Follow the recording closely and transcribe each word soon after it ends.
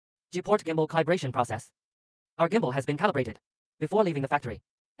G-port gimbal calibration process. Our gimbal has been calibrated before leaving the factory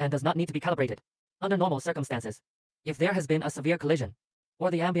and does not need to be calibrated under normal circumstances. If there has been a severe collision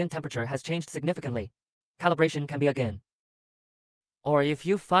or the ambient temperature has changed significantly, calibration can be again. Or if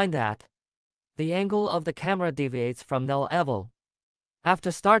you find that the angle of the camera deviates from the level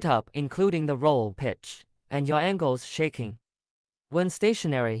after startup, including the roll pitch and your angles shaking. When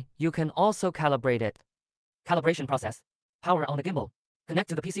stationary, you can also calibrate it. Calibration process. Power on the gimbal. Connect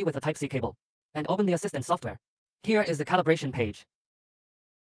to the PC with a Type-C cable and open the assistant software. Here is the calibration page.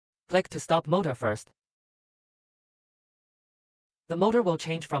 Click to stop motor first. The motor will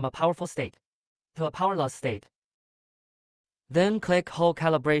change from a powerful state to a powerless state. Then click Hold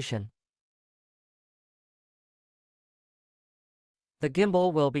Calibration. The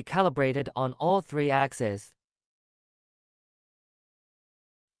gimbal will be calibrated on all 3 axes.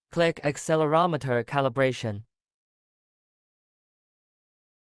 Click Accelerometer Calibration.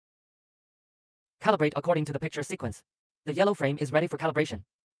 Calibrate according to the picture sequence. The yellow frame is ready for calibration.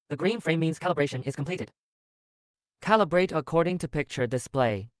 The green frame means calibration is completed. Calibrate according to picture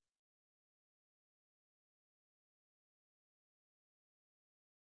display.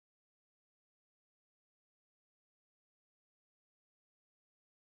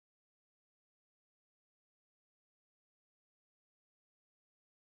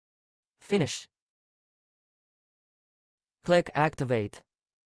 Finish. Click Activate.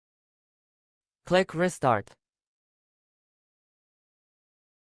 Click Restart.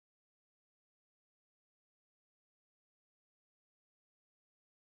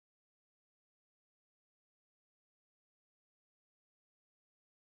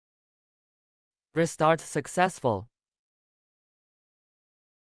 Restart successful.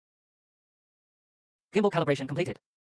 Gimbal calibration completed.